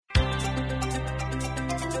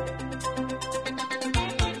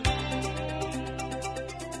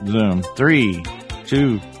Zoom. 3,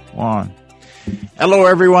 2, 1. Hello,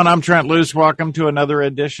 everyone. I'm Trent Loos. Welcome to another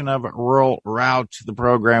edition of Rural Route, the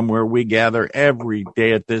program where we gather every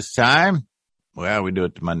day at this time. Well, we do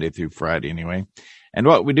it Monday through Friday anyway. And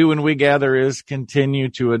what we do when we gather is continue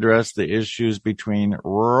to address the issues between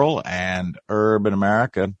rural and urban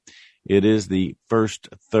America. It is the first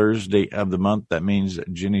Thursday of the month. That means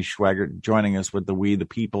Jenny Schwaggart joining us with the We the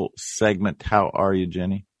People segment. How are you,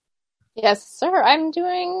 Jenny? Yes, sir. I'm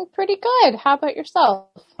doing pretty good. How about yourself?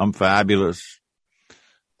 I'm fabulous.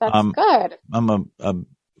 That's good. I'm a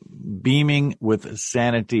beaming with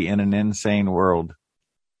sanity in an insane world.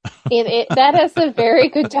 That is a very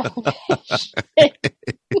good definition.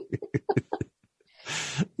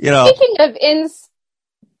 Speaking of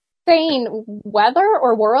insane weather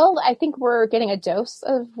or world, I think we're getting a dose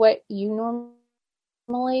of what you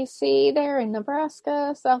normally see there in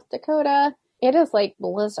Nebraska, South Dakota. It is like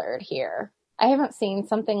blizzard here. I haven't seen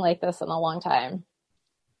something like this in a long time.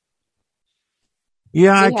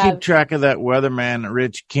 Yeah, I keep track of that weatherman,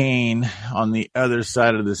 Rich Kane, on the other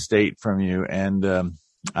side of the state from you. And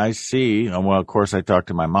I see, well, of course, I talk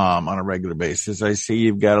to my mom on a regular basis. I see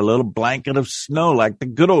you've got a little blanket of snow like the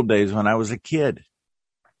good old days when I was a kid.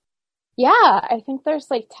 Yeah, I think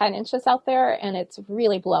there's like 10 inches out there, and it's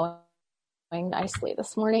really blowing nicely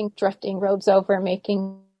this morning, drifting roads over,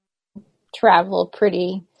 making travel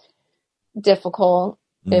pretty difficult,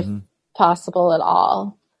 if possible at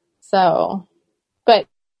all. So, but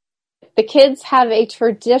the kids have a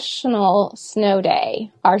traditional snow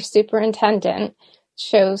day. Our superintendent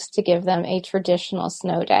chose to give them a traditional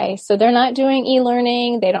snow day. So they're not doing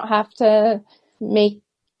e-learning. They don't have to make,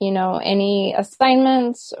 any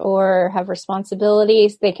assignments or have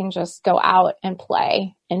responsibilities. They can just go out and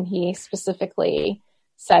play. And he specifically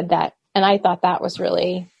said that. And I thought that was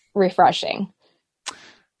really refreshing.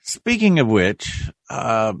 Speaking of which,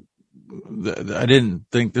 I didn't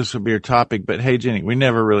think this would be our topic, but hey, Jenny, we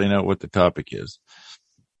never really know what the topic is.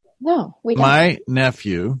 No, we don't. My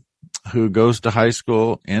nephew, who goes to high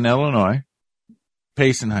school in Illinois,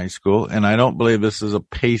 Payson High School, and I don't believe this is a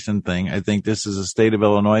Payson thing. I think this is a state of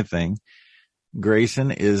Illinois thing.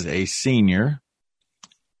 Grayson is a senior.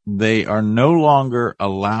 They are no longer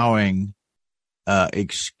allowing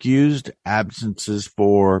excused absences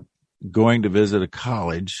for going to visit a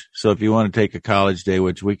college. So if you want to take a college day,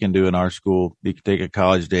 which we can do in our school, you can take a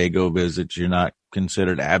college day, go visit. You're not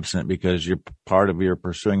considered absent because you're part of your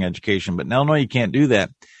pursuing education. But in Illinois, you can't do that.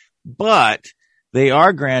 But they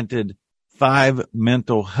are granted 5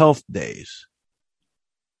 mental health days.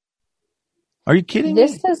 Are you kidding me?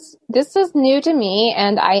 This is new to me,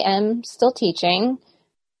 and I am still teaching,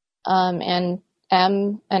 and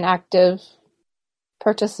am an active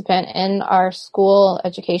participant in our school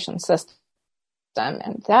education system,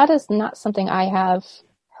 and that is not something I have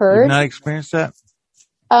heard. You've not experienced that?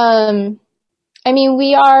 I mean,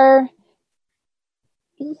 we are,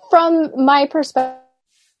 from my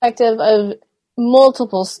perspective of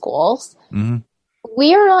multiple schools,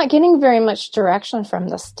 we are not getting very much direction from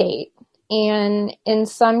the state. And in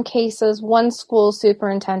some cases, one school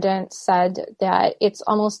superintendent said that it's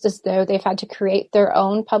almost as though they've had to create their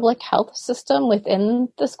own public health system within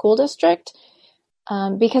the school district,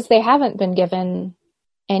 because they haven't been given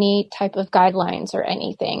any type of guidelines or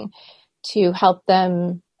anything to help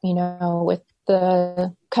them, with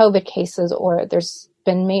the COVID cases, or there's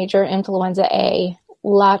been major influenza A,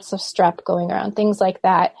 lots of strep going around, things like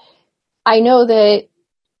that. I know that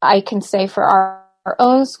I can say for our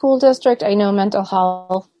own school district, I know mental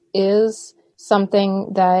health is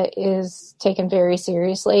something that is taken very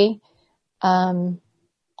seriously, and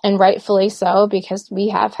rightfully so, because we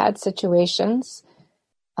have had situations,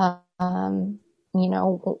 one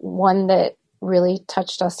that really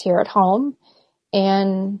touched us here at home.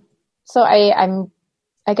 And so I'm,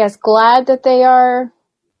 I guess, glad that they are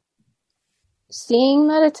seeing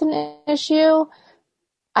that it's an issue.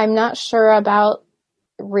 I'm not sure about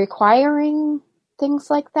requiring things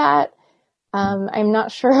like that. I'm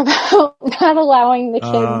not sure about not allowing the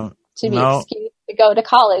kids to be excused to go to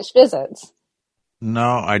college visits.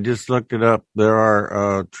 No, I just looked it up. There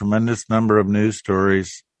are a tremendous number of news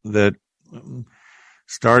stories that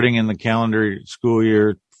starting in the calendar school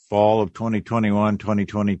year, fall of 2021,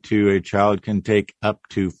 2022, a child can take up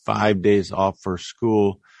to 5 days off for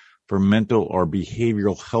school for mental or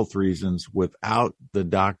behavioral health reasons without the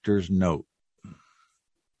doctor's note.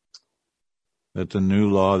 That's a new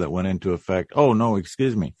law that went into effect. Oh, no,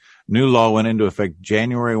 excuse me. New law went into effect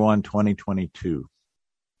January 1, 2022.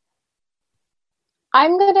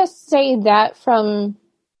 I'm going to say that from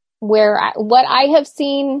what I have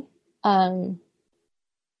seen,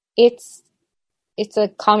 it's it's a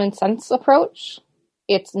common sense approach.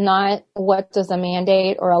 It's not what does a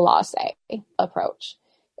mandate or a law say approach.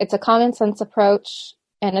 It's a common sense approach,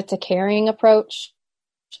 and it's a caring approach,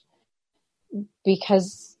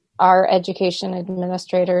 because our education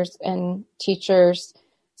administrators and teachers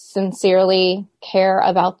sincerely care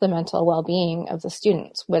about the mental well-being of the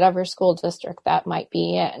students, whatever school district that might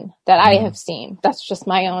be in, that I have seen. That's just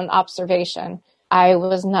my own observation. I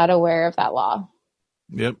was not aware of that law.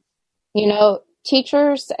 Yep. You know,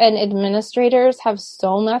 teachers and administrators have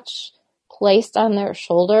so much placed on their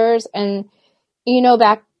shoulders. And, you know,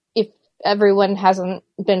 back, if everyone hasn't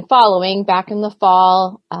been following, back in the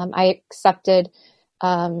fall, I accepted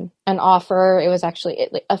an offer. It was actually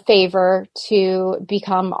a favor to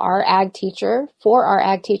become our ag teacher for our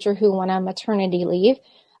ag teacher who went on maternity leave.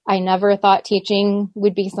 I never thought teaching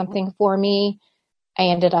would be something for me. I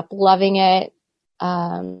ended up loving it.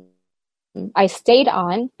 I stayed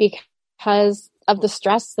on because of the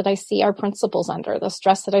stress that I see our principals under, the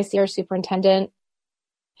stress that I see our superintendent,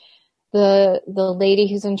 the lady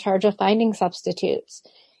who's in charge of finding substitutes.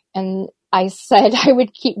 And I said I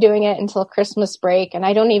would keep doing it until Christmas break. And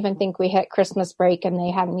I don't even think we hit Christmas break, and they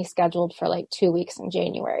had me scheduled for like 2 weeks in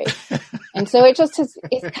January. And so it just has,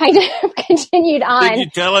 it's kind of continued on. Did you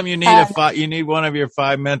tell them you need you need one of your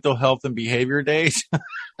 5 mental health and behavior days?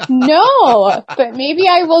 No, but maybe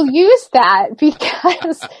I will use that,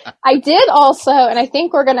 because I did also, and I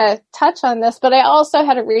think we're going to touch on this, but I also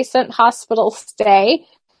had a recent hospital stay.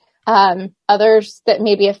 Others that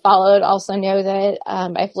maybe have followed also know that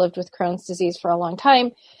I've lived with Crohn's disease for a long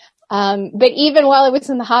time. But even while I was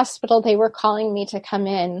in the hospital, they were calling me to come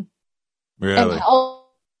in and help.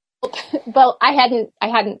 But I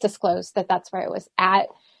hadn't disclosed that that's where I was at.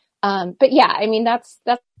 But yeah, I mean, that's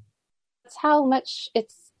how much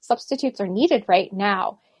substitutes are needed right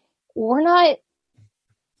now. We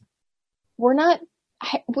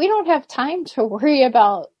don't have time to worry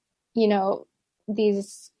about, you know,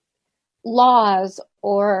 these laws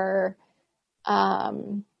or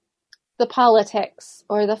the politics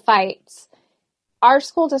or the fights. Our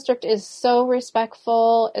school district is so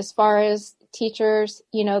respectful as far as teachers.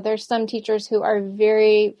 You know, there's some teachers who are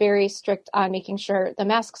very, very strict on making sure the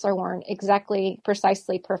masks are worn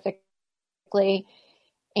precisely, perfectly.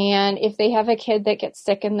 And if they have a kid that gets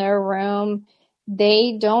sick in their room,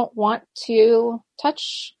 they don't want to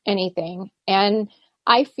touch anything. And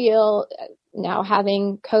I feel now,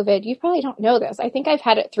 having COVID, you probably don't know this. I think I've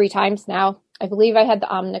had it 3 times now. I believe I had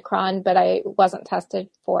the Omicron, but I wasn't tested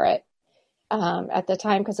for it at the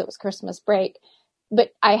time because it was Christmas break.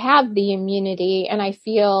 But I have the immunity, and I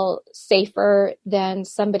feel safer than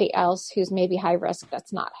somebody else who's maybe high risk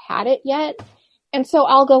that's not had it yet. And so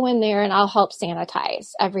I'll go in there and I'll help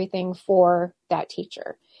sanitize everything for that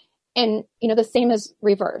teacher. And, you know, the same as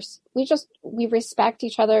reverse. We respect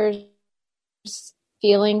each other's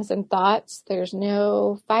feelings and thoughts. There's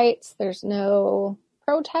no fights. There's no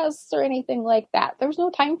protests or anything like that. There's no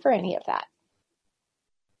time for any of that.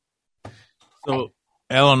 So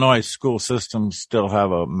Illinois school systems still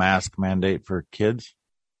have a mask mandate for kids?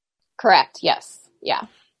 Correct. Yes. Yeah.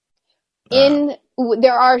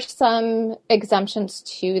 There are some exemptions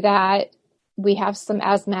to that. We have some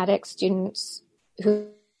asthmatic students who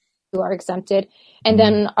are exempted. And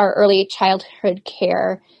then our early childhood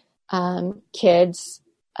care kids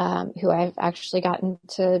who I've actually gotten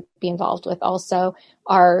to be involved with also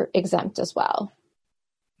are exempt as well.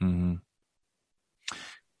 Mm-hmm.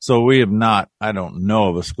 So we have not, I don't know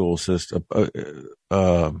of a school system,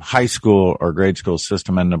 high school or grade school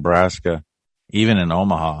system in Nebraska, even in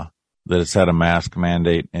Omaha, that has had a mask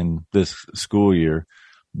mandate in this school year.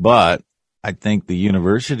 But I think the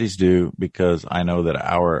universities do, because I know that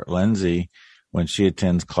our Lindsay, when she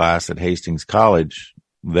attends class at Hastings College,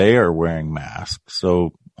 they are wearing masks.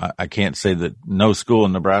 So I can't say that no school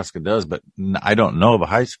in Nebraska does, but I don't know of a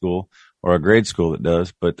high school or a grade school that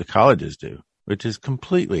does, but the colleges do, which is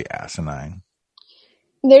completely asinine.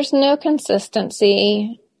 There's no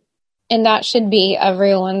consistency, and that should be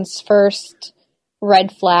everyone's first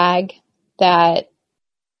red flag that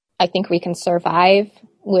I think we can survive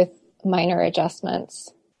with minor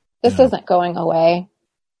adjustments. This isn't going away.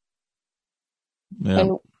 Yeah.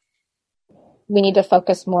 And we need to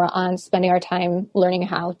focus more on spending our time learning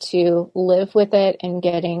how to live with it and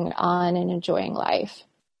getting on and enjoying life.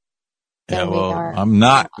 Yeah, well, I'm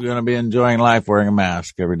not going to be enjoying life wearing a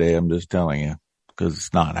mask every day. I'm just telling you, because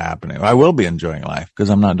it's not happening. I will be enjoying life because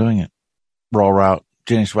I'm not doing it. Roll Route,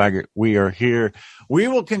 Jenny Swaggart, we are here. We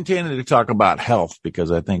will continue to talk about health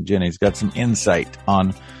because I think Jenny's got some insight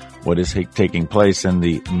on what is taking place in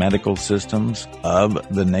the medical systems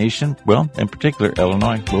of the nation. Well, in particular,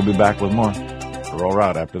 Illinois. We'll be back with more. Roll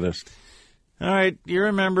Route after this. All right, you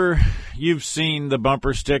remember, you've seen the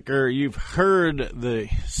bumper sticker, you've heard the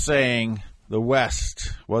saying, the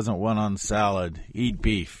West wasn't won on salad, eat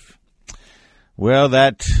beef. Well,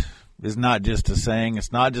 that is not just a saying,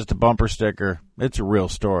 it's not just a bumper sticker, it's a real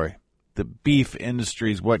story. The beef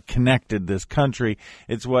industry is what connected this country,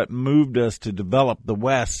 it's what moved us to develop the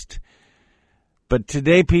West. But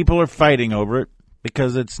today people are fighting over it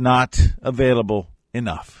because it's not available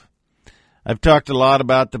enough. I've talked a lot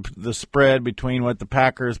about the spread between what the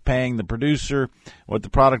packer is paying the producer, what the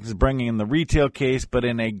product is bringing in the retail case, but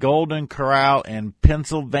in a Golden Corral in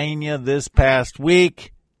Pennsylvania this past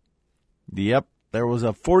week, yep, there was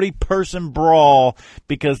a 40-person brawl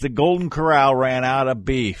because the Golden Corral ran out of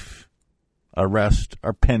beef. Arrests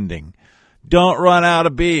are pending. Don't run out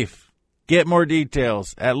of beef. Get more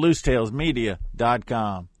details at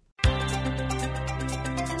loosetailsmedia.com.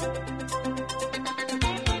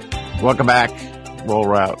 Welcome back. Roll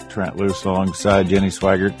Route, Trent Loos alongside Jenny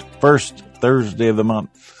Swigert. First Thursday of the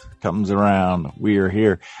month comes around. We are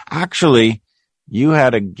here. Actually, you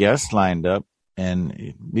had a guest lined up,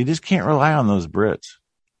 and you just can't rely on those Brits.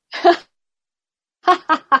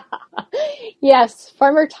 Yes,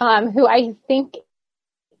 Farmer Tom, who I think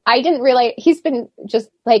I didn't realize he's been just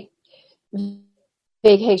like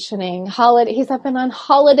vacationing, he's been on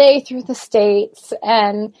holiday through the States,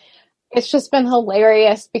 and it's just been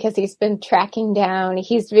hilarious because he's been tracking down.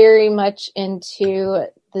 He's very much into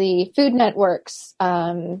the Food Network's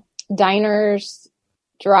diners,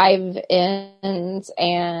 drive-ins,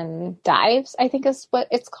 and dives, I think is what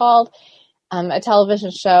it's called, a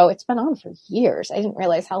television show. It's been on for years. I didn't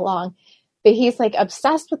realize how long. But he's like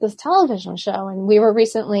obsessed with this television show. And we were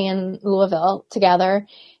recently in Louisville together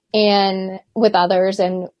and with others,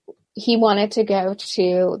 and he wanted to go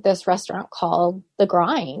to this restaurant called The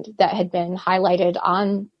Grind that had been highlighted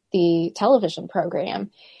on the television program.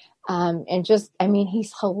 And just, I mean,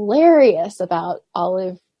 he's hilarious about all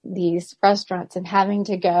of these restaurants and having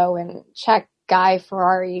to go and check Guy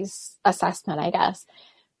Ferrari's assessment, I guess.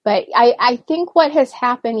 But I think what has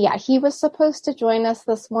happened, he was supposed to join us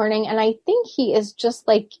this morning, and I think he is just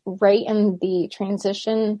like right in the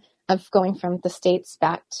transition of going from the States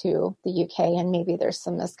back to the UK, and maybe there's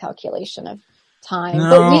some miscalculation of time. No,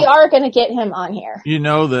 but we are going to get him on here. You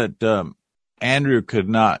know that Andrew could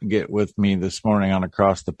not get with me this morning on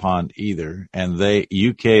Across the Pond either, and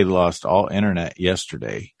UK lost all internet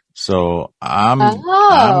yesterday. So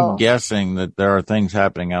I'm guessing that there are things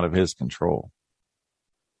happening out of his control.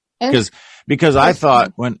 Because I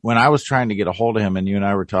thought when I was trying to get a hold of him, and you and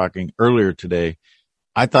I were talking earlier today,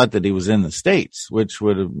 I thought that he was in the States, which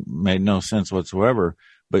would have made no sense whatsoever.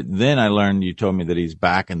 But then I learned, you told me that he's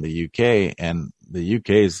back in the UK, and the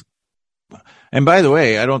UK's, and by the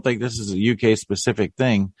way, I don't think this is a UK specific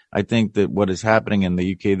thing. I think that what is happening in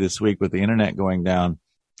the UK this week with the internet going down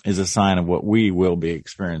is a sign of what we will be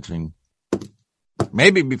experiencing.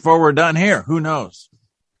 Maybe before we're done here, who knows?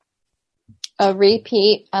 A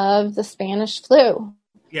repeat of the Spanish flu.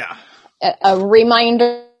 Yeah. A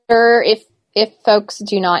reminder, if folks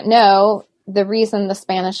do not know, the reason the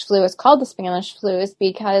Spanish flu is called the Spanish flu is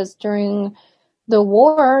because during the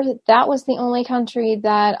war, that was the only country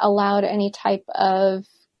that allowed any type of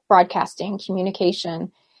broadcasting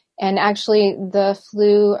communication. And actually, the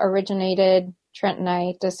flu originated, Trent and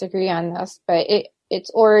I disagree on this, but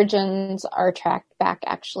its origins are tracked back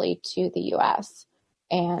actually to the U.S.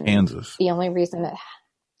 and Kansas. The only reason that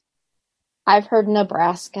I've heard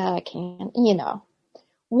Nebraska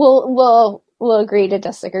we'll agree to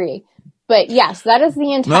disagree. But yes, that is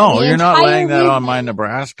the entire. No, you're not laying that on my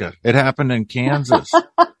Nebraska. It happened in Kansas,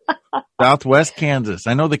 Southwest Kansas.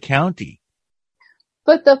 I know the county.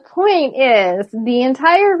 But the point is, the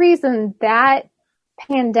entire reason that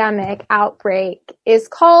pandemic outbreak is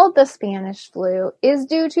called the Spanish flu is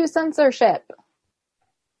due to censorship.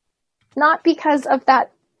 Not because of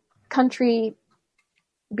that country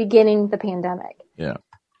beginning the pandemic. Yeah.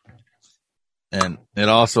 And it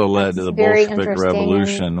also led to the Bolshevik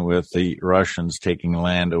Revolution with the Russians taking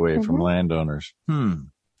land away from landowners.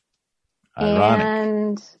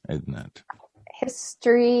 Ironic, isn't it?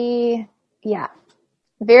 History,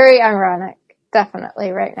 very ironic,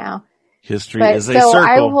 definitely right now. History is a circle. So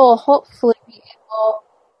I will hopefully,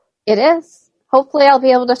 it is. Hopefully I'll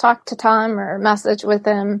be able to talk to Tom or message with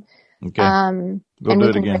him. Okay. We'll do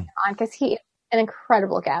it again. Because he is an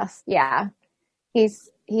incredible guest. Yeah.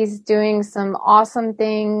 He's doing some awesome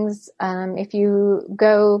things. If you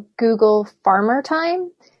go Google Farmer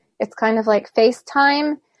Time, it's kind of like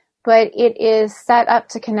FaceTime, but it is set up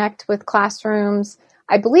to connect with classrooms.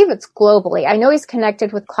 I believe it's globally. I know he's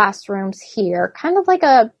connected with classrooms here, kind of like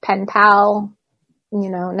a pen pal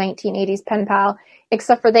 1980s pen pal,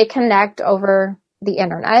 except for they connect over the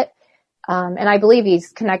internet. And I believe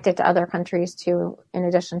he's connected to other countries too, in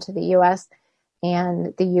addition to the US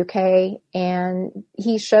and the UK. And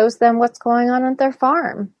he shows them what's going on at their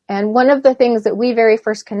farm. And one of the things that we very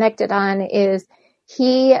first connected on is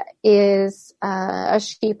he is a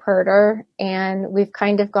sheep herder, and we've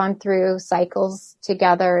kind of gone through cycles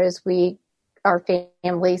together as our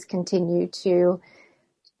families continue to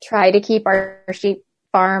try to keep our sheep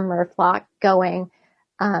farm or flock going.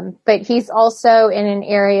 But he's also in an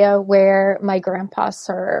area where my grandpa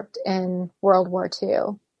served in World War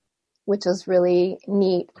II, which is really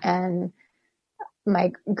neat. And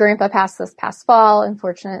my grandpa passed this past fall,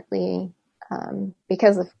 unfortunately,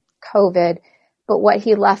 because of COVID. But what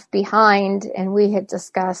he left behind, and we had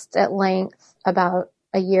discussed at length about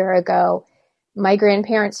a year ago, my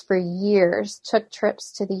grandparents for years took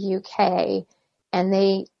trips to the UK and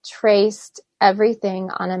they traced everything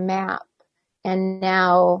on a map. And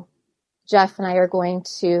now Jeff and I are going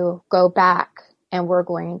to go back and we're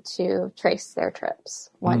going to trace their trips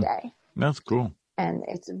one day. That's cool. And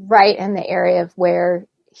it's right in the area of where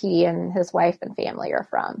he and his wife and family are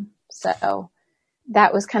from. So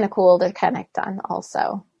that was kind of cool to connect on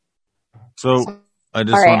also. So I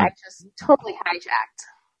just I just totally hijacked.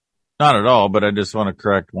 Not at all, but I just want to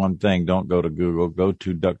correct one thing. Don't go to Google. Go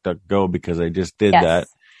to DuckDuckGo, because I just did that.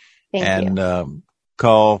 Thank you.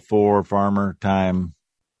 Call for Farmer Time,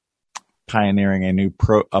 pioneering a new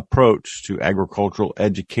approach to agricultural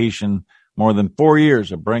education. More than 4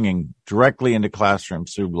 years of bringing directly into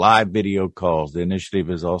classrooms through live video calls. The initiative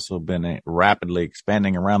has also been rapidly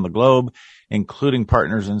expanding around the globe, including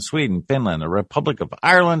partners in Sweden, Finland, the Republic of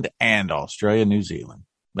Ireland, and Australia, New Zealand.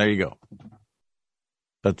 There you go.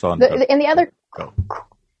 That's on. And the other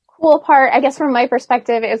cool part, I guess from my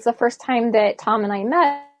perspective, is the first time that Tom and I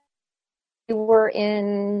met, we were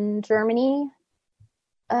in Germany.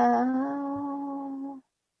 I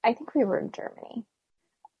think we were in Germany.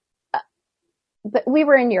 But we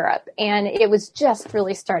were in Europe, and it was just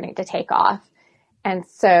really starting to take off. And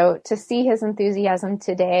so to see his enthusiasm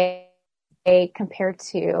today compared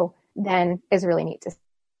to then is really neat to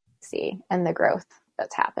see. And the growth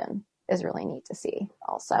that's happened is really neat to see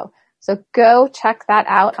also. So go check that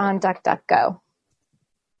out on DuckDuckGo.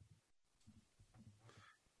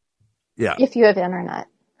 Yeah. If you have internet.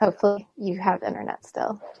 Hopefully you have internet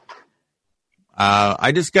still.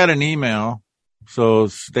 I just got an email, so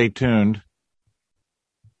stay tuned.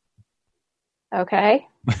 Okay.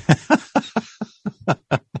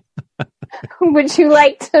 Would you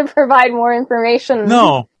like to provide more information?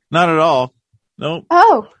 No, not at all. Nope.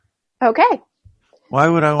 Oh, okay. Why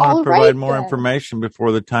would I want to provide more information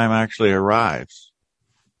before the time actually arrives?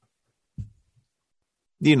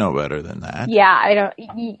 You know better than that. Yeah, I don't.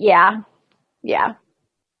 Yeah.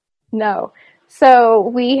 No. So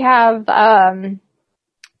we have,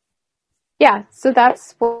 so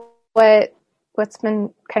that's what's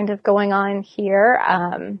been kind of going on here.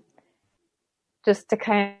 Just to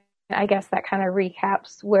I guess that kind of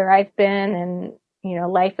recaps where I've been, and,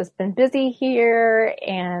 life has been busy here,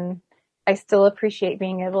 and I still appreciate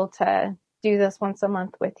being able to do this once a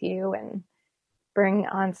month with you and bring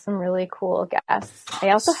on some really cool guests. I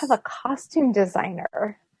also have a costume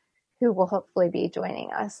designer who will hopefully be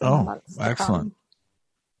joining us in the months to excellent.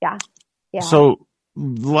 Come. Yeah. So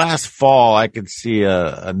last fall, I could see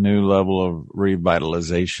a new level of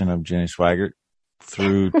revitalization of Jenny Swaggart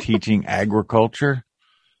through teaching agriculture.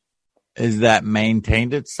 Is that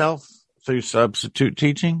maintained itself through substitute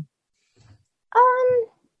teaching?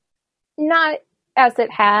 Not as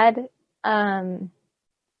it had. Our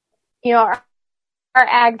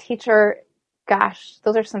ag teacher, gosh,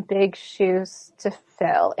 those are some big shoes to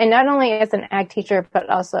fill. And not only as an ag teacher, but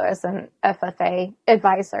also as an FFA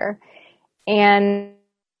advisor. And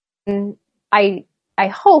I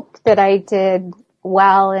hope that I did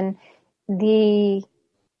well. And the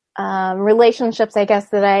relationships, I guess,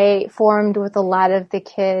 that I formed with a lot of the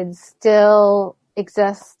kids still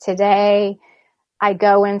exist today. I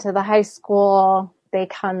go into the high school, they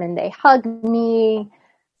come and they hug me.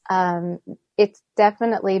 It's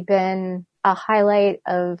definitely been a highlight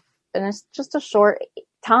and it's just a short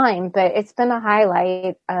time, but it's been a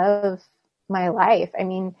highlight of my life. I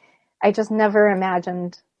mean, I just never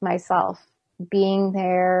imagined myself being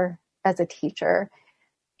there as a teacher.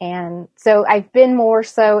 And so I've been more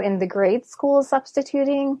so in the grade school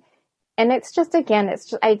substituting. And it's just,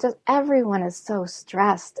 everyone is so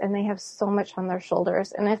stressed and they have so much on their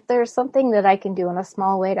shoulders. And if there's something that I can do in a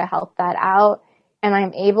small way to help that out, and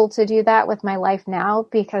I'm able to do that with my life now,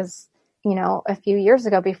 because, a few years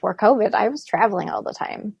ago before COVID, I was traveling all the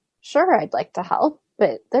time. sure, I'd like to help,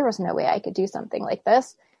 but there was no way I could do something like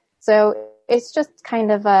this. So it's just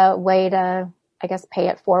kind of a way to, I guess, pay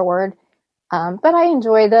it forward. But I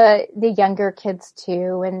enjoy the younger kids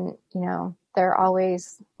too. And, they're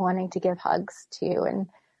always wanting to give hugs too, and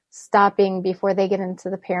stopping before they get into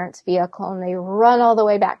the parents' vehicle and they run all the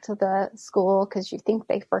way back to the school because you think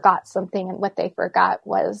they forgot something, and what they forgot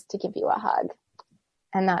was to give you a hug.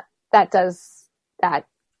 And that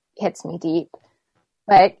hits me deep.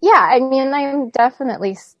 But yeah, I mean, I'm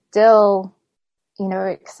definitely still,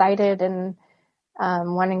 excited and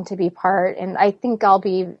wanting to be part. And I think I'll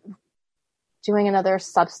be doing another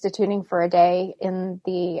substituting for a day in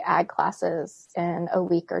the ag classes in a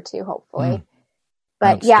week or two, hopefully.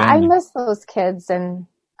 But yeah, I miss those kids, and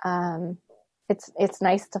it's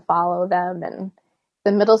nice to follow them. And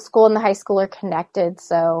the middle school and the high school are connected,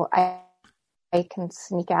 so I can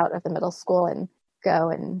sneak out of the middle school and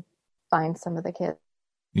go and find some of the kids.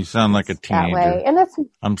 You sound like a teenager. That way. And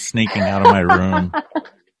I'm sneaking out of my room.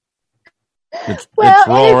 It's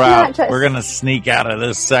roll out. We're going to sneak out of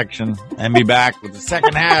this section and be back with the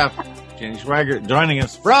second half. Jenny Schweigert joining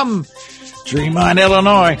us from Tremont,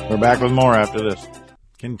 Illinois. We're back with more after this.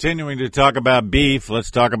 Continuing to talk about beef,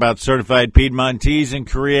 let's talk about Certified Piedmontese and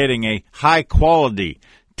creating a high-quality,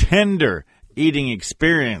 tender eating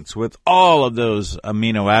experience with all of those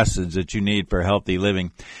amino acids that you need for healthy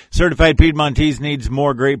living. Certified Piedmontese needs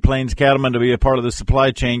more Great Plains cattlemen to be a part of the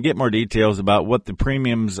supply chain. Get more details about what the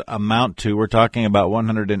premiums amount to. We're talking about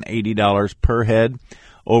 $180 per head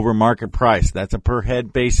over market price. That's a per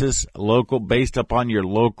head basis, local, based upon your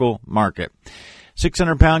local market.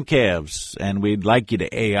 600-pound calves, and we'd like you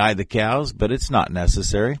to AI the cows, but it's not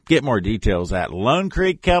necessary. Get more details at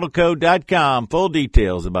LoneCreekCattleCo.com. Full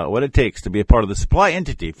details about what it takes to be a part of the supply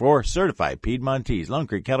entity for Certified Piedmontese.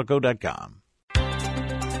 LoneCreekCattleCo.com.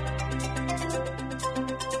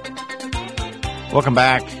 Welcome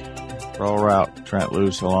back. Roll Route, Trent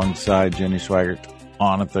Loos alongside Jenny Schweigert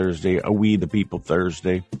on a Thursday, a We the People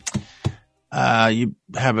Thursday. You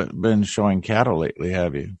haven't been showing cattle lately,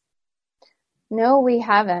 have you? No, we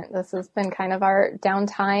haven't. This has been kind of our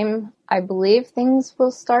downtime. I believe things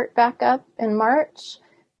will start back up in March,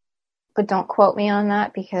 but don't quote me on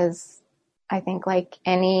that because I think like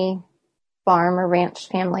any farm or ranch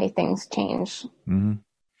family, things change. Mm-hmm.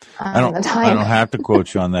 I don't have to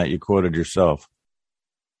quote you on that. You quoted yourself.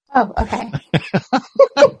 Oh, okay.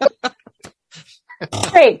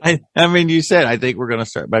 Great. I mean, you said, I think we're going to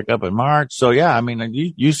start back up in March. So yeah, I mean,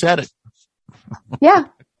 you said it. Yeah.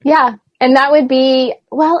 And that would be,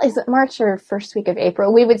 is it March or first week of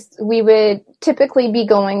April? We would typically be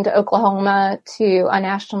going to Oklahoma to a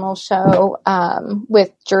national show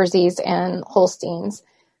with jerseys and Holsteins.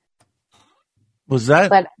 Was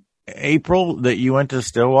that April that you went to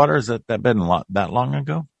Stillwater? Has that been that long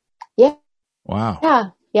ago? Yeah.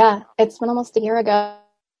 Wow. Yeah. It's been almost a year ago.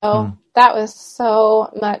 That was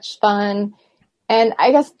so much fun. And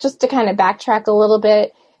I guess just to kind of backtrack a little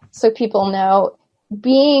bit so people know,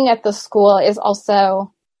 being at the school is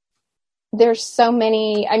also, there's so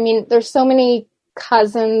many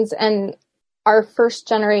cousins, and our first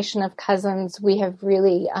generation of cousins, we have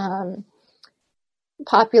really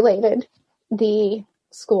populated the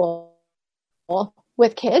school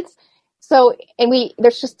with kids. So,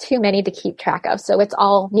 there's just too many to keep track of. So it's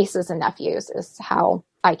all nieces and nephews is how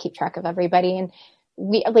I keep track of everybody. And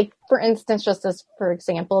we, like, for instance, just as for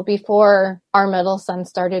example, before our middle son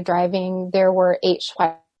started driving, there were 8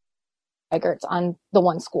 Schweigerts on the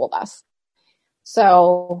one school bus.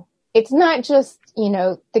 So it's not just,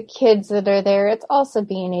 the kids that are there. It's also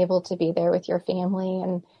being able to be there with your family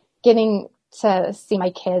and getting to see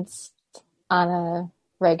my kids on a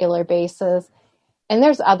regular basis. And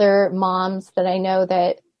there's other moms that I know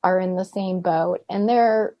that are in the same boat, and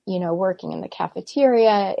they're, working in the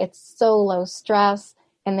cafeteria. It's so low stress,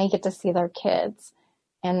 and they get to see their kids.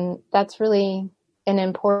 And that's really an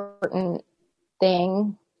important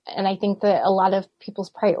thing. And I think that a lot of people's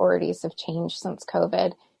priorities have changed since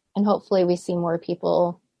COVID, and hopefully we see more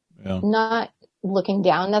people not looking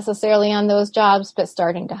down necessarily on those jobs, but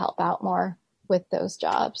starting to help out more with those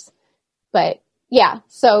jobs. But yeah,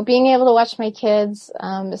 so being able to watch my kids,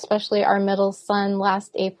 especially our middle son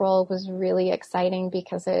last April, was really exciting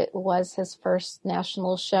because it was his first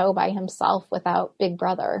national show by himself without Big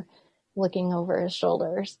Brother looking over his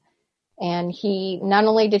shoulders. And not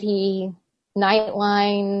only did he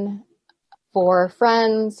nightline for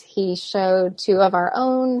friends, he showed 2 of our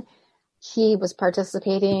own. He was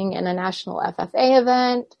participating in a national FFA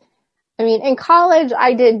event. I mean, in college,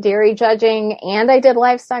 I did dairy judging and I did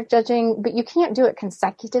livestock judging, but you can't do it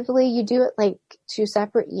consecutively. You do it like 2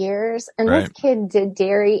 separate years. And Right. This kid did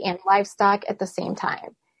dairy and livestock at the same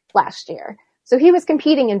time last year. So he was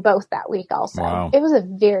competing in both that week also. Wow. It was a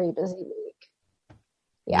very busy week.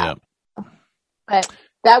 Yeah. Yep. But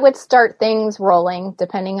that would start things rolling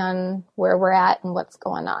depending on where we're at and what's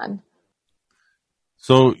going on.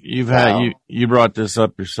 So you brought this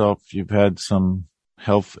up yourself. You've had some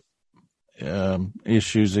health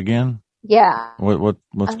issues again? Yeah.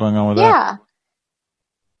 What's going on with that?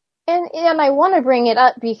 Yeah. And I want to bring it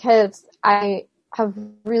up because I have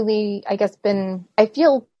really, I guess, I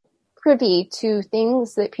feel privy to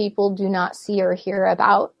things that people do not see or hear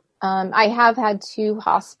about. I have had 2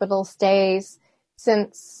 hospital stays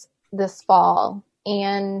since this fall,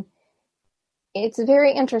 and it's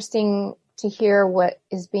very interesting to hear what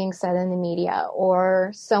is being said in the media, or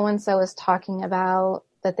so-and-so is talking about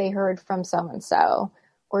that they heard from so-and-so,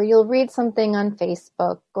 or you'll read something on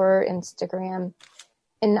Facebook or Instagram.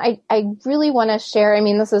 And I really want to share, I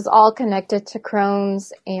mean, this is all connected to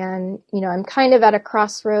Crohn's, and, I'm kind of at a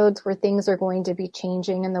crossroads where things are going to be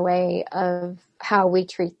changing in the way of how we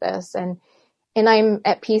treat this. And I'm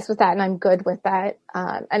at peace with that, and I'm good with that.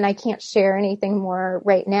 And I can't share anything more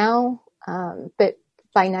right now, but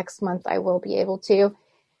by next month I will be able to.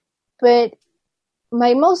 But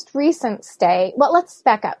my most recent stay, well, let's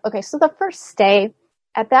back up. Okay, so the first stay,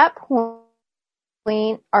 at that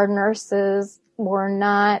point, our nurses were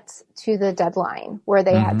not to the deadline where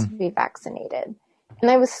they had to be vaccinated. And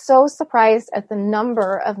I was so surprised at the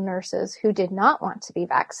number of nurses who did not want to be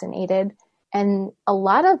vaccinated. And a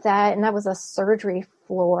lot of that, and that was a surgery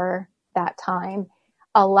floor that time,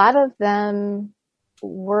 a lot of them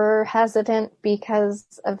were hesitant because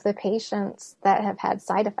of the patients that have had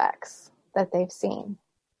side effects that they've seen.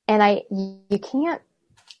 And you can't,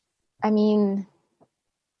 I mean,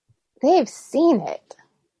 they've seen it.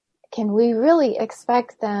 Can we really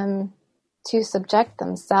expect them to subject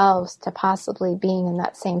themselves to possibly being in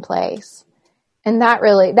that same place? And that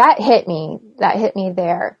hit me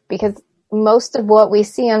there, because most of what we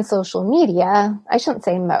see on social media, I shouldn't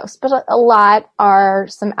say most, but a lot are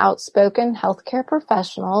some outspoken healthcare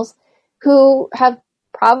professionals who have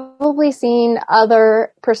probably seen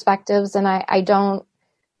other perspectives, and I don't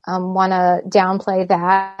want to downplay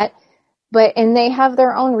that, and they have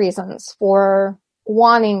their own reasons for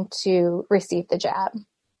wanting to receive the jab.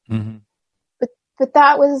 Mm-hmm. But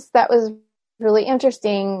that was really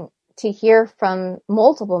interesting to hear from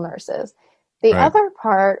multiple nurses. The other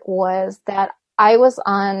part was that I was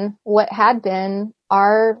on what had been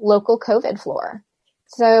our local COVID floor.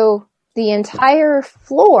 So the entire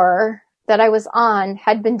floor that I was on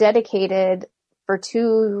had been dedicated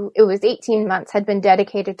it was 18 months, had been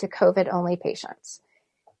dedicated to COVID only patients.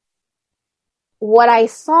 What I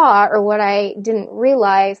saw, or what I didn't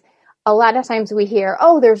realize, a lot of times we hear,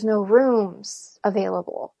 oh, there's no rooms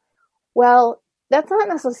available. Well, that's not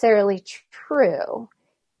necessarily true.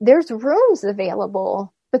 There's rooms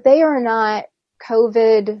available, but they are not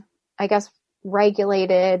COVID, I guess,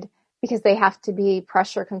 regulated, because they have to be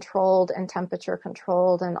pressure controlled and temperature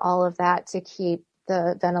controlled and all of that to keep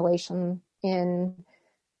the ventilation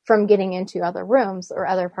from getting into other rooms or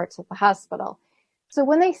other parts of the hospital. So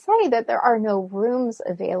when they say that there are no rooms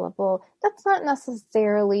available, that's not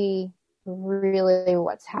necessarily really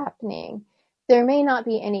what's happening. There may not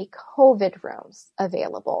be any COVID rooms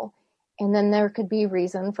available, and then there could be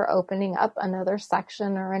reason for opening up another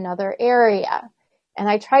section or another area. And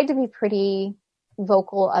I tried to be pretty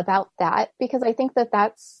vocal about that, because I think that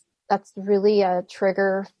that's really a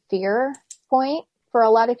trigger fear point for a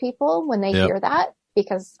lot of people when they hear that,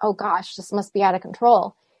 because, oh gosh, this must be out of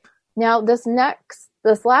control. Now, this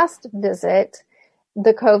last visit,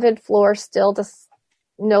 the COVID floor still just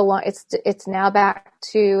no longer, it's now back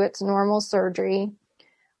to its normal surgery.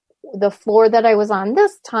 The floor that I was on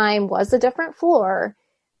this time was a different floor,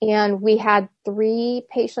 and we had 3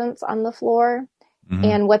 patients on the floor. Mm-hmm.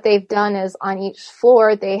 And what they've done is, on each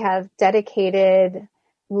floor, they have dedicated,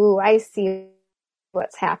 I see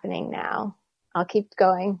what's happening now. I'll keep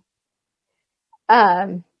going.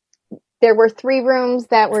 There were 3 rooms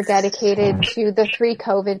that were dedicated to the 3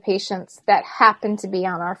 COVID patients that happened to be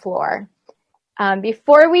on our floor.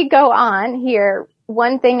 Before we go on here,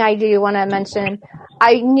 one thing I do want to mention,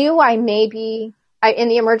 I knew in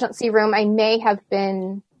the emergency room, I may have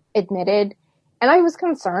been admitted, and I was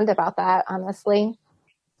concerned about that, honestly.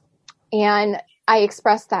 And I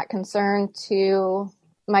expressed that concern to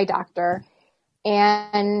my doctor,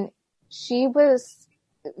 and she was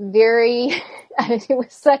it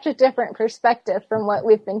was such a different perspective from what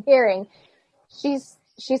we've been hearing.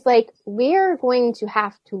 she's like, we're going to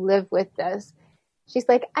have to live with this. She's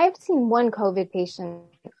like, I've seen one COVID patient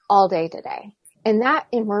all day today. And that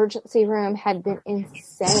emergency room had been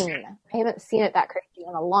insane. I haven't seen it that crazy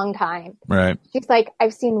in a long time. Right. She's like,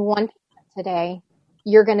 I've seen one patient today.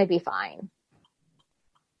 You're going to be fine.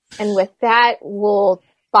 And with that, we'll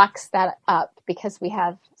box that up because we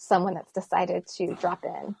have someone that's decided to drop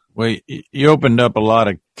in. Well, you opened up a lot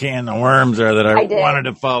of can of worms there that I wanted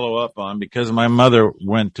to follow up on, because my mother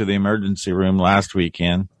went to the emergency room last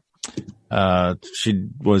weekend. She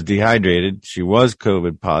was dehydrated. She was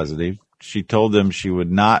COVID positive. She told them she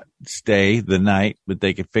would not stay the night, but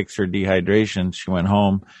they could fix her dehydration. She went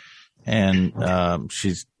home, and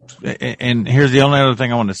and here's the only other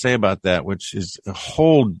thing I want to say about that, which is a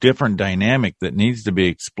whole different dynamic that needs to be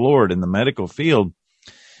explored in the medical field,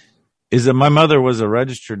 is that my mother was a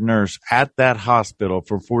registered nurse at that hospital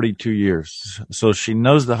for 42 years. So she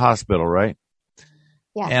knows the hospital, right?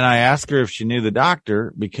 Yeah. And I asked her if she knew the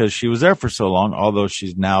doctor because she was there for so long, although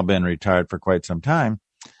she's now been retired for quite some time.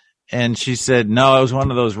 And she said, no, it was one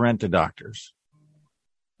of those rent-a-doctors.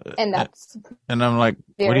 And that's and I'm like,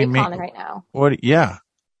 what do you mean? Very common right now. Yeah,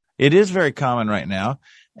 it is very common right now.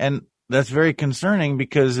 And that's very concerning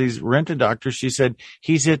because these rent-a-doctors, she said,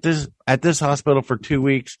 he's at this hospital for 2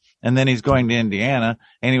 weeks and then he's going to Indiana,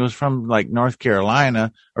 and he was from like North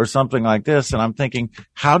Carolina or something like this. And I'm thinking,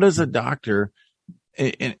 how does a doctor,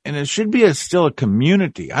 and it should be still a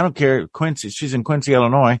community. I don't care. Quincy, she's in Quincy,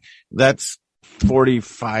 Illinois. That's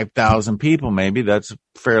 45,000 people, maybe. That's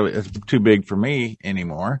too big for me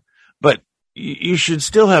anymore. But you should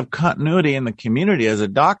still have continuity in the community as a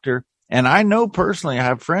doctor. And I know personally, I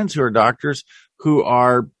have friends who are doctors who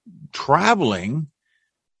are traveling,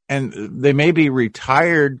 and they may be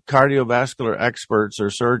retired cardiovascular experts or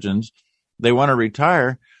surgeons. They want to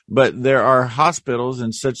retire, but there are hospitals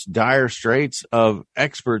in such dire straits of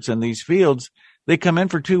experts in these fields. They come in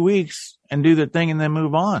for 2 weeks and do their thing and then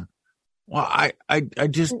move on. Well, I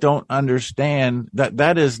just don't understand that.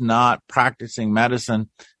 That is not practicing medicine.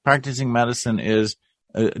 Practicing medicine is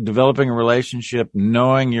developing a relationship,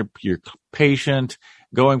 knowing your patient,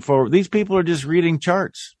 going forward. These people are just reading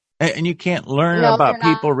charts, and you can't learn about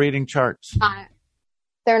people reading charts.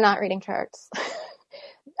 They're not reading charts.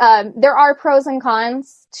 There are pros and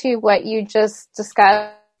cons to what you just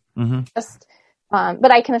discussed,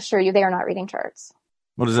 but I can assure you they are not reading charts.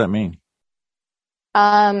 What does that mean?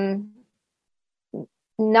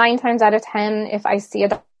 9 times out of 10, if I see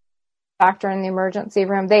a doctor in the emergency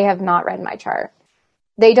room, they have not read my chart.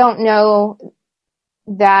 They don't know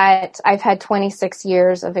that I've had 26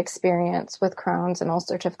 years of experience with Crohn's and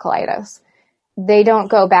ulcerative colitis. They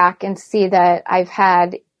don't go back and see that I've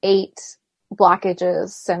had 8 blockages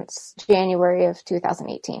since January of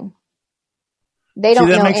 2018. They don't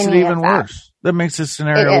know any of that. That makes it even worse. That makes this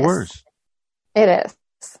scenario worse. It is.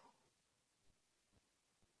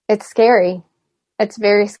 It's scary. It's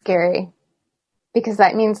very scary, because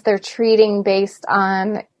that means they're treating based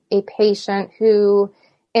on a patient who,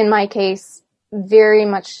 in my case, very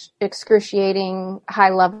much excruciating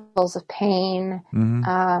high levels of pain.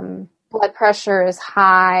 Blood pressure is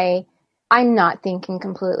high. I'm not thinking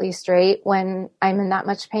completely straight when I'm in that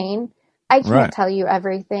much pain. I can't tell you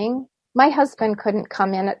everything. My husband couldn't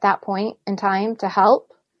come in at that point in time to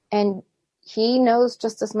help, and he knows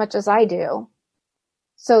just as much as I do.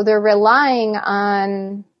 So they're relying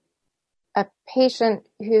on a patient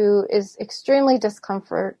who is extremely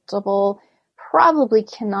discomfortable, probably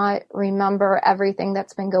cannot remember everything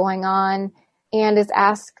that's been going on, and is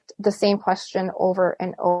asked the same question over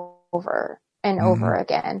and over and over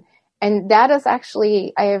again. And that is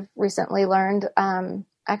actually, I have recently learned,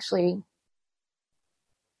 actually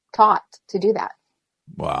taught to do that.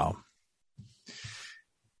 Wow.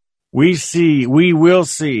 We will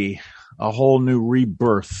see a whole new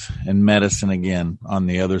rebirth in medicine again on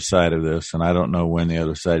the other side of this. And I don't know when the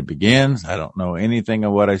other side begins. I don't know anything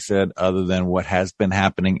of what I said other than what has been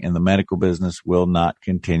happening in the medical business will not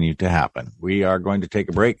continue to happen. We are going to take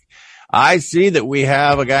a break. I see that we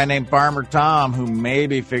have a guy named Farmer Tom who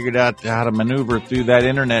maybe figured out how to maneuver through that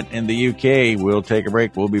internet in the UK. We'll take a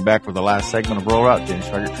break. We'll be back with the last segment of Roll Out. James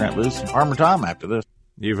Schwager, Trent Loos, and Farmer Tom after this.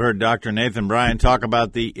 You've heard Dr. Nathan Bryan talk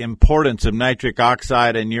about the importance of nitric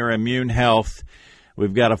oxide in your immune health.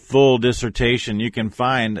 We've got a full dissertation. You can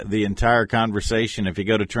find the entire conversation if you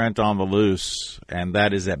go to Trent on the Loose, and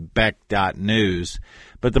that is at beck.news.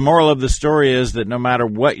 But the moral of the story is that no matter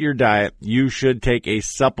what your diet, you should take a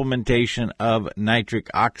supplementation of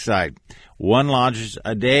nitric oxide. 1 lozenge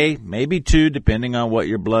a day, maybe 2, depending on what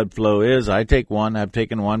your blood flow is. I take 1. I've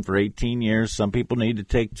taken 1 for 18 years. Some people need to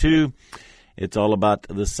take 2. It's all about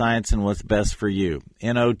the science and what's best for you.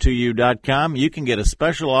 No2u.com. You can get a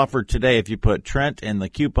special offer today if you put Trent in the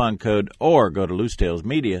coupon code or go to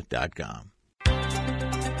loosetalesmedia.com.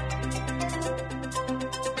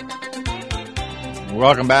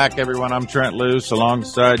 Welcome back, everyone. I'm Trent Loose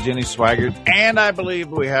alongside Jenny Swaggart, and I believe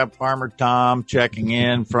we have Farmer Tom checking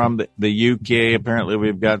in from the UK. Apparently,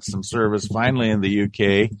 we've got some service finally in the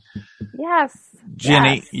UK. Yes.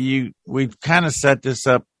 Jenny, we've kind of set this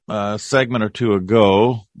up a segment or two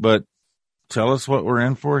ago, but tell us what we're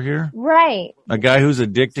in for here. Right. A guy who's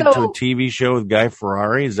addicted to a TV show with Guy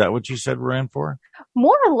Fieri. Is that what you said we're in for?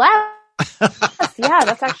 More or less. Yeah,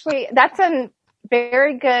 that's a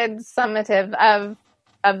very good summative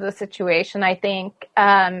of the situation. I think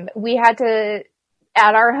we had to,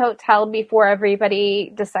 at our hotel before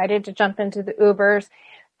everybody decided to jump into the Ubers,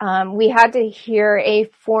 we had to hear a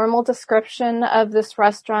formal description of this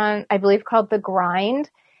restaurant, I believe called The Grind.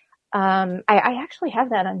 I actually have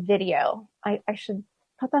that on video. I should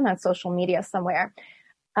put that on social media somewhere.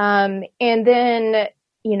 And then,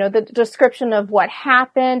 the description of what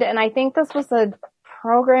happened. And I think this was a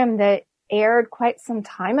program that aired quite some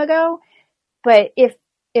time ago. But if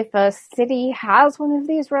a city has one of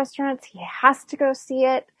these restaurants, he has to go see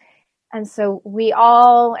it. And so we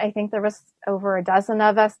all, I think there was over a dozen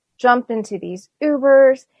of us, jump into these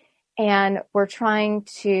Ubers and we're trying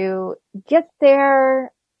to get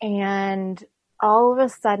there. And all of a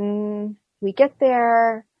sudden we get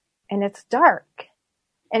there and it's dark.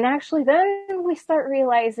 And actually then we start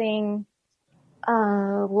realizing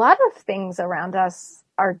a lot of things around us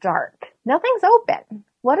are dark. Nothing's open.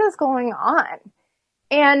 What is going on?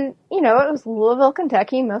 And, it was Louisville,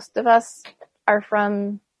 Kentucky. Most of us are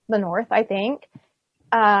from the north, I think.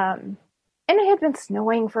 And it had been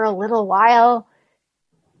snowing for a little while.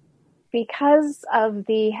 Because of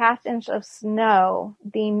the half-inch of snow,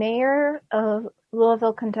 the mayor of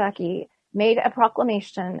Louisville, Kentucky, made a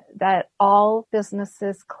proclamation that all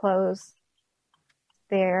businesses close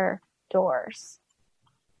their doors.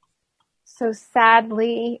 So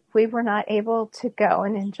sadly, we were not able to go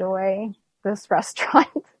and enjoy this restaurant,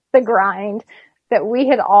 The Grind, that we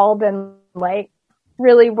had all been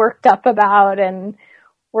really worked up about, and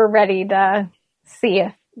we're ready to see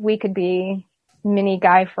if we could be mini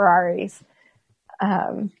Guy Fieri's.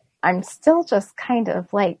 I'm still just kind of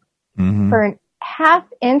for a half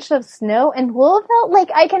inch of snow in Louisville,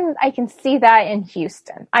 I can see that in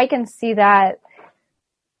Houston. I can see that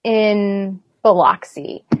in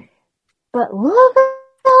Biloxi. But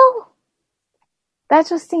Louisville, that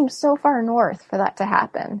just seems so far north for that to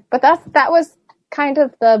happen. But that was kind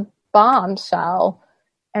of the bombshell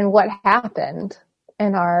and what happened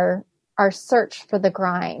in our search for The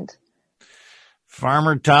Grind.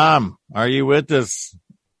 Farmer Tom, are you with us?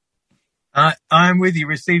 I'm with you,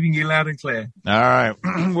 receiving you loud and clear. All right.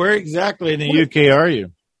 Where exactly in the UK are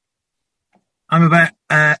you? I'm about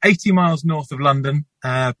 80 miles north of London,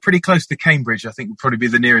 pretty close to Cambridge. I think would probably be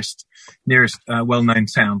the nearest well-known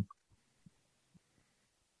town.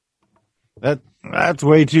 That's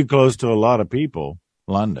way too close to a lot of people,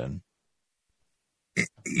 London.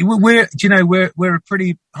 We're a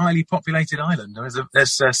pretty highly populated island.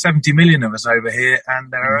 There's 70 million of us over here,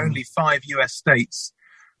 and there are only 5 US states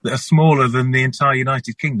that are smaller than the entire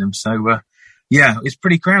United Kingdom. So, it's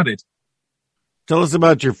pretty crowded. Tell us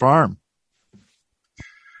about your farm.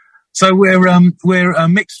 So we're a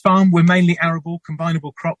mixed farm. We're mainly arable,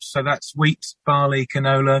 combinable crops. So that's wheat, barley,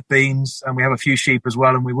 canola, beans, and we have a few sheep as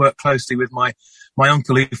well. And we work closely with my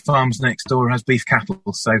uncle who farms next door and has beef cattle.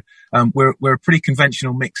 So we're a pretty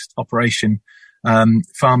conventional mixed operation,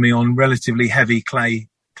 farming on relatively heavy clay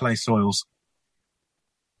soils.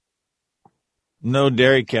 No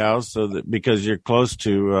dairy cows, because you're close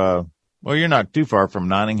to you're not too far from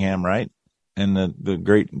Nottingham, right? And the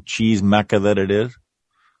great cheese mecca that it is.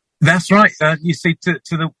 That's right. You see, to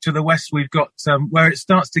the west, we've got where it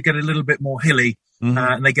starts to get a little bit more hilly,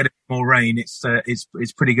 and they get a bit more rain.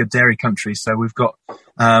 It's pretty good dairy country. So we've got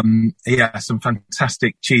some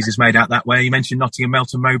fantastic cheeses made out that way. You mentioned Nottingham,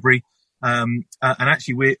 Melton Mowbray, and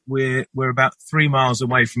actually we're about 3 miles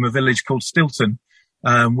away from a village called Stilton,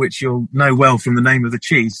 which you'll know well from the name of the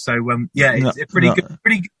cheese. So it's a pretty good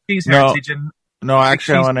cheese heritage. No,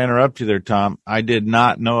 actually, I want to interrupt you there, Tom. I did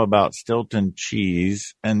not know about Stilton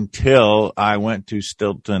cheese until I went to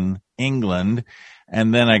Stilton, England,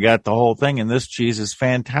 and then I got the whole thing. And this cheese is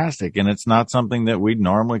fantastic, and it's not something that we'd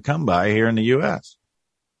normally come by here in the U.S.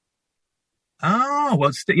 Oh, well,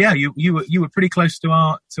 you were pretty close to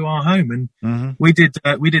our home, and we did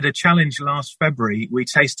a challenge last February. We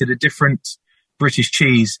tasted a different British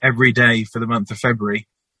cheese every day for the month of February.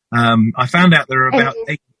 I found out there are about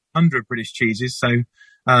 100 British cheeses, so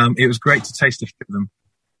it was great to taste a few of them.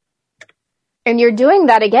 And you're doing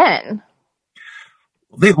that again.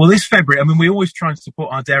 Well, this February, I mean, we always try and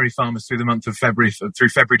support our dairy farmers through the month of February through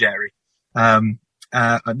February Dairy.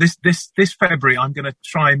 This February, I'm going to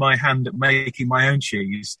try my hand at making my own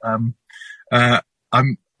cheese. I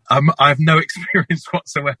have no experience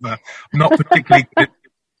whatsoever. I'm not particularly good,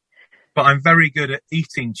 but I'm very good at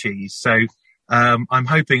eating cheese. So I'm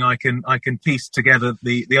hoping I can piece together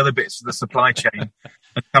the other bits of the supply chain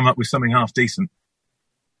and come up with something half decent.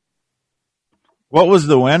 What was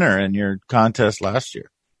the winner in your contest last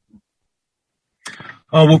year?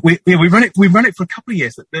 Oh, well, we run it for a couple of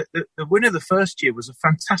years. The winner the first year was a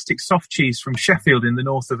fantastic soft cheese from Sheffield in the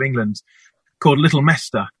north of England called Little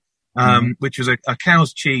Mester, which was a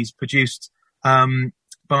cow's cheese produced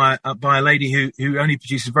by a lady who only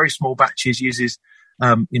produces very small batches, uses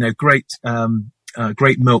great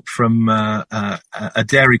milk from a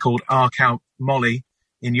dairy called Our Cow Molly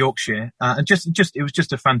in Yorkshire, and it was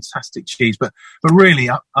just a fantastic cheese. But really,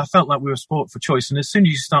 I felt like we were sport for choice. And as soon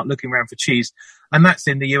as you start looking around for cheese, and that's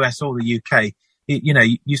in the US or the UK,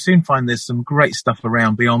 you soon find there's some great stuff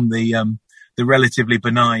around beyond the relatively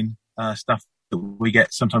benign stuff that we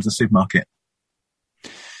get sometimes in the supermarket.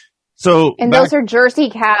 And those are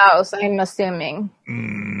Jersey cows, I'm assuming.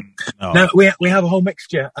 No, we have a whole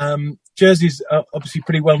mixture. Jersey's obviously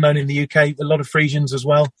pretty well known in the UK. A lot of Friesians as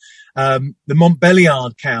well. The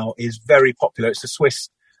Montbéliard cow is very popular. It's a Swiss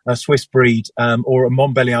breed, or a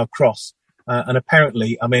Montbéliard cross. And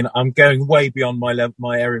apparently, I mean, I'm going way beyond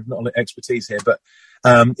my area of knowledge, expertise here, but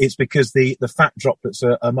it's because the fat droplets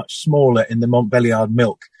are much smaller in the Montbéliard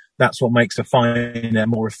milk. That's what makes a finer,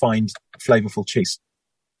 more refined, flavorful cheese.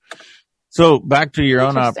 So back to your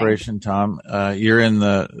own operation, Tom. You're in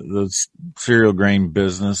the cereal grain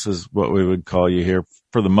business, is what we would call you here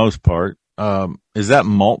for the most part. Is that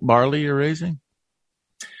malt barley you're raising?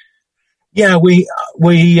 Yeah, we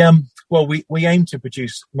aim to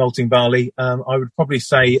produce malting barley. I would probably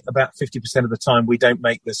say about 50% of the time we don't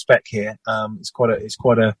make the spec here.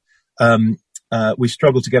 We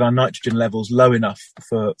struggle to get our nitrogen levels low enough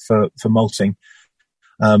for malting.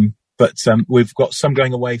 But we've got some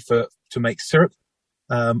going away to make syrup,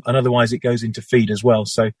 and otherwise it goes into feed as well.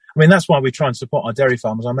 So, I mean, that's why we try and support our dairy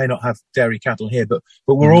farmers. I may not have dairy cattle here, but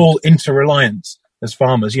we're all interreliant as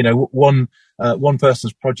farmers. One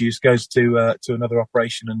person's produce goes to another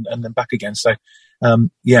operation and then back again. So, we're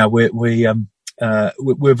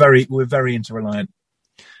very interreliant.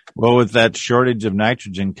 Well, with that shortage of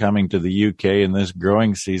nitrogen coming to the UK in this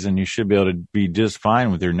growing season, you should be able to be just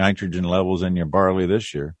fine with your nitrogen levels in your barley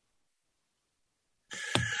this year.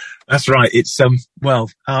 That's right. It's our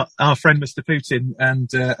friend Mr. Putin and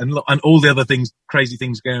all the other crazy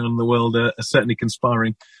things going on in the world are certainly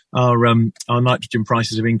conspiring. Our nitrogen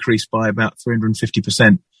prices have increased by about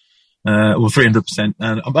 350%, or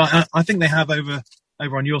 300%, but I think they have over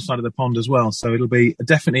on your side of the pond as well. So it'll be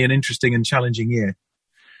definitely an interesting and challenging year.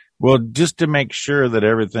 Well, just to make sure that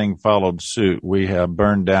everything followed suit, we have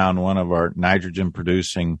burned down one of our nitrogen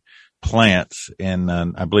producing plants in,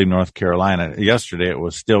 I believe, North Carolina. Yesterday it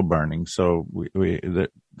was still burning. So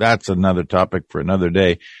that's another topic for another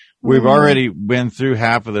day. We've already been through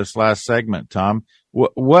half of this last segment, Tom.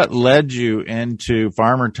 What led you into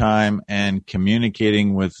Farmer Time and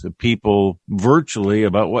communicating with the people virtually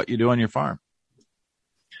about what you do on your farm?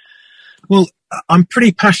 Well, I'm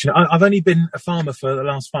pretty passionate. I've only been a farmer for the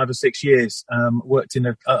last 5 or 6 years, worked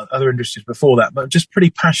in other industries before that, but just pretty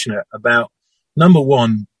passionate about, number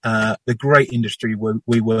one, the great industry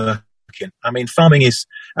we work in. I mean,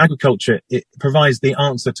 agriculture. It provides the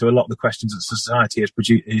answer to a lot of the questions that society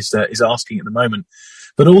is asking at the moment,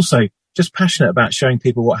 but also just passionate about showing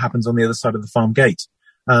people what happens on the other side of the farm gate.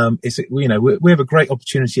 We have a great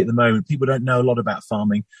opportunity at the moment. People don't know a lot about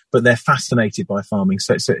farming, but they're fascinated by farming.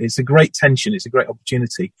 So it's a great tension. It's a great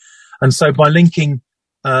opportunity. And so by linking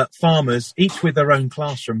farmers, each with their own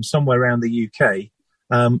classroom somewhere around the UK,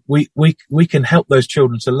 we can help those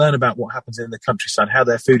children to learn about what happens in the countryside, how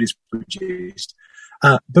their food is produced,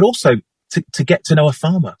 but also to get to know a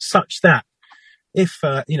farmer, such that if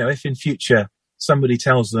in future somebody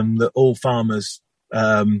tells them that all farmers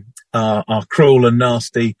are cruel and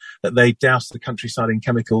nasty, that they douse the countryside in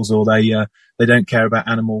chemicals, or they don't care about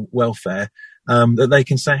animal welfare, that they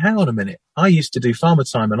can say, hang on a minute, I used to do Farmer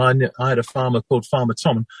Time, and I had a farmer called Farmer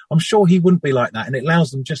Tom, and I'm sure he wouldn't be like that. And it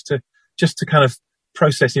allows them just to kind of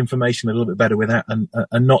process information a little bit better with that,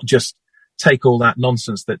 and not just take all that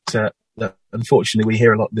nonsense that unfortunately we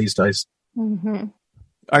hear a lot these days. Mm-hmm.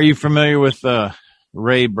 Are you familiar with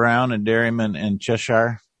Ray Brown, a dairyman in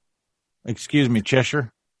Cheshire? Excuse me,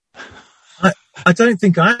 Cheshire? I don't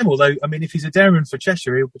think I am, although, I mean, if he's a dairyman for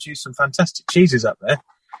Cheshire, he'll produce some fantastic cheeses up there.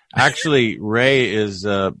 Actually, Ray is,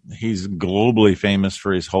 he's globally famous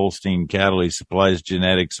for his Holstein cattle. He supplies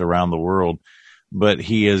genetics around the world, but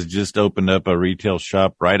he has just opened up a retail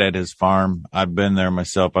shop right at his farm. I've been there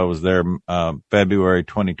myself. I was there, February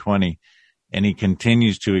 2020, and he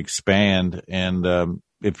continues to expand. And,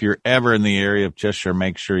 if you're ever in the area of Cheshire,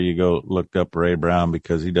 make sure you go look up Ray Brown,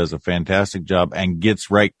 because he does a fantastic job and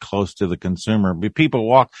gets right close to the consumer. People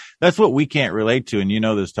walk. That's what we can't relate to. And you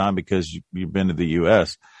know this, Tom, because you've been to the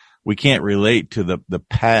U.S. We can't relate to the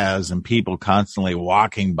paths and people constantly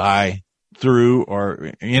walking by through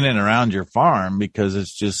or in and around your farm, because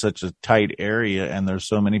it's just such a tight area and there's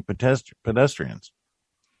so many pedestrians.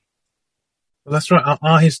 Well, that's right.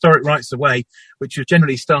 Our historic rights of way, which were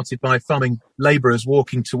generally started by farming labourers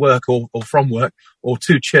walking to work or from work, or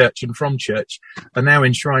to church and from church, are now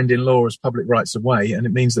enshrined in law as public rights of way. And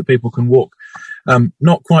it means that people can walk,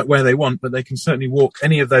 not quite where they want, but they can certainly walk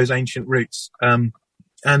any of those ancient routes. And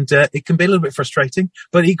it can be a little bit frustrating,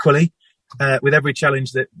 but equally, with every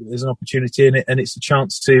challenge, that there's an opportunity in it, and it's a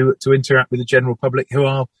chance to interact with the general public, who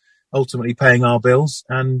are ultimately paying our bills,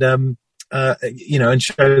 and and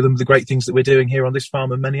show them the great things that we're doing here on this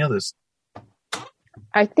farm and many others.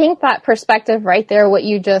 I think that perspective right there, what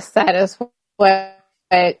you just said, is what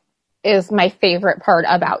is my favorite part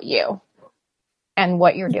about you and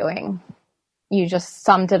what you're doing. You just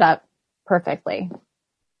summed it up perfectly.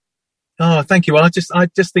 Oh, thank you. Well, I just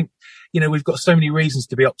think, we've got so many reasons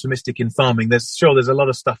to be optimistic in farming. There's a lot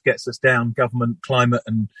of stuff gets us down, government, climate,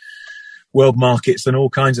 and world markets and all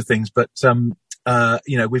kinds of things. But,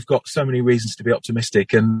 we've got so many reasons to be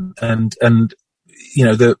optimistic, and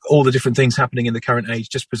all the different things happening in the current age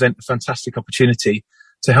just present a fantastic opportunity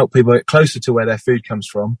to help people get closer to where their food comes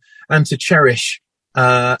from, and to cherish,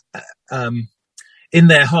 in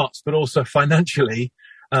their hearts, but also financially,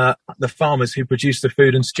 the farmers who produce the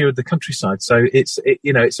food and steward the countryside. So it's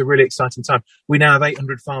a really exciting time. We now have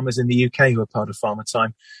 800 farmers in the UK who are part of Farmer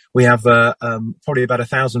Time. We have probably about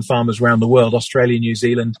 1,000 farmers around the world: Australia, New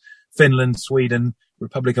Zealand, Finland, Sweden,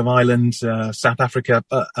 Republic of Ireland, South Africa,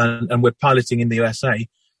 and we're piloting in the USA,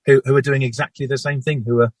 who are doing exactly the same thing,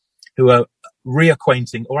 who are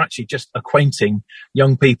reacquainting, or actually just acquainting,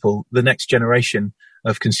 young people, the next generation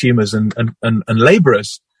of consumers and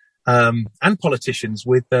labourers, and politicians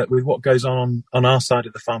with what goes on our side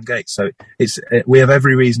of the farm gate. So we have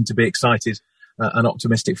every reason to be excited and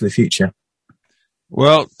optimistic for the future.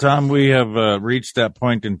 Well, Tom, we have reached that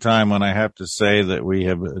point in time when I have to say that we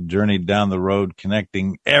have journeyed down the road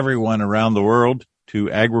connecting everyone around the world to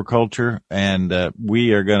agriculture, and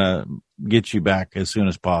we are going to get you back as soon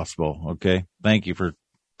as possible. Okay. Thank you for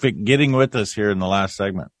getting with us here in the last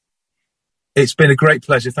segment. It's been a great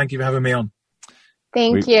pleasure. Thank you for having me on.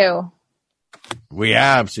 Thank you. We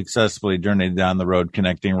have successfully journeyed down the road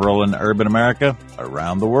connecting rural and urban America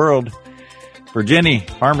around the world. For Jenny,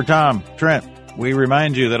 Farmer Tom, Trent, we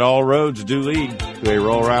remind you that all roads do lead to a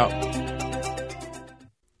rural route.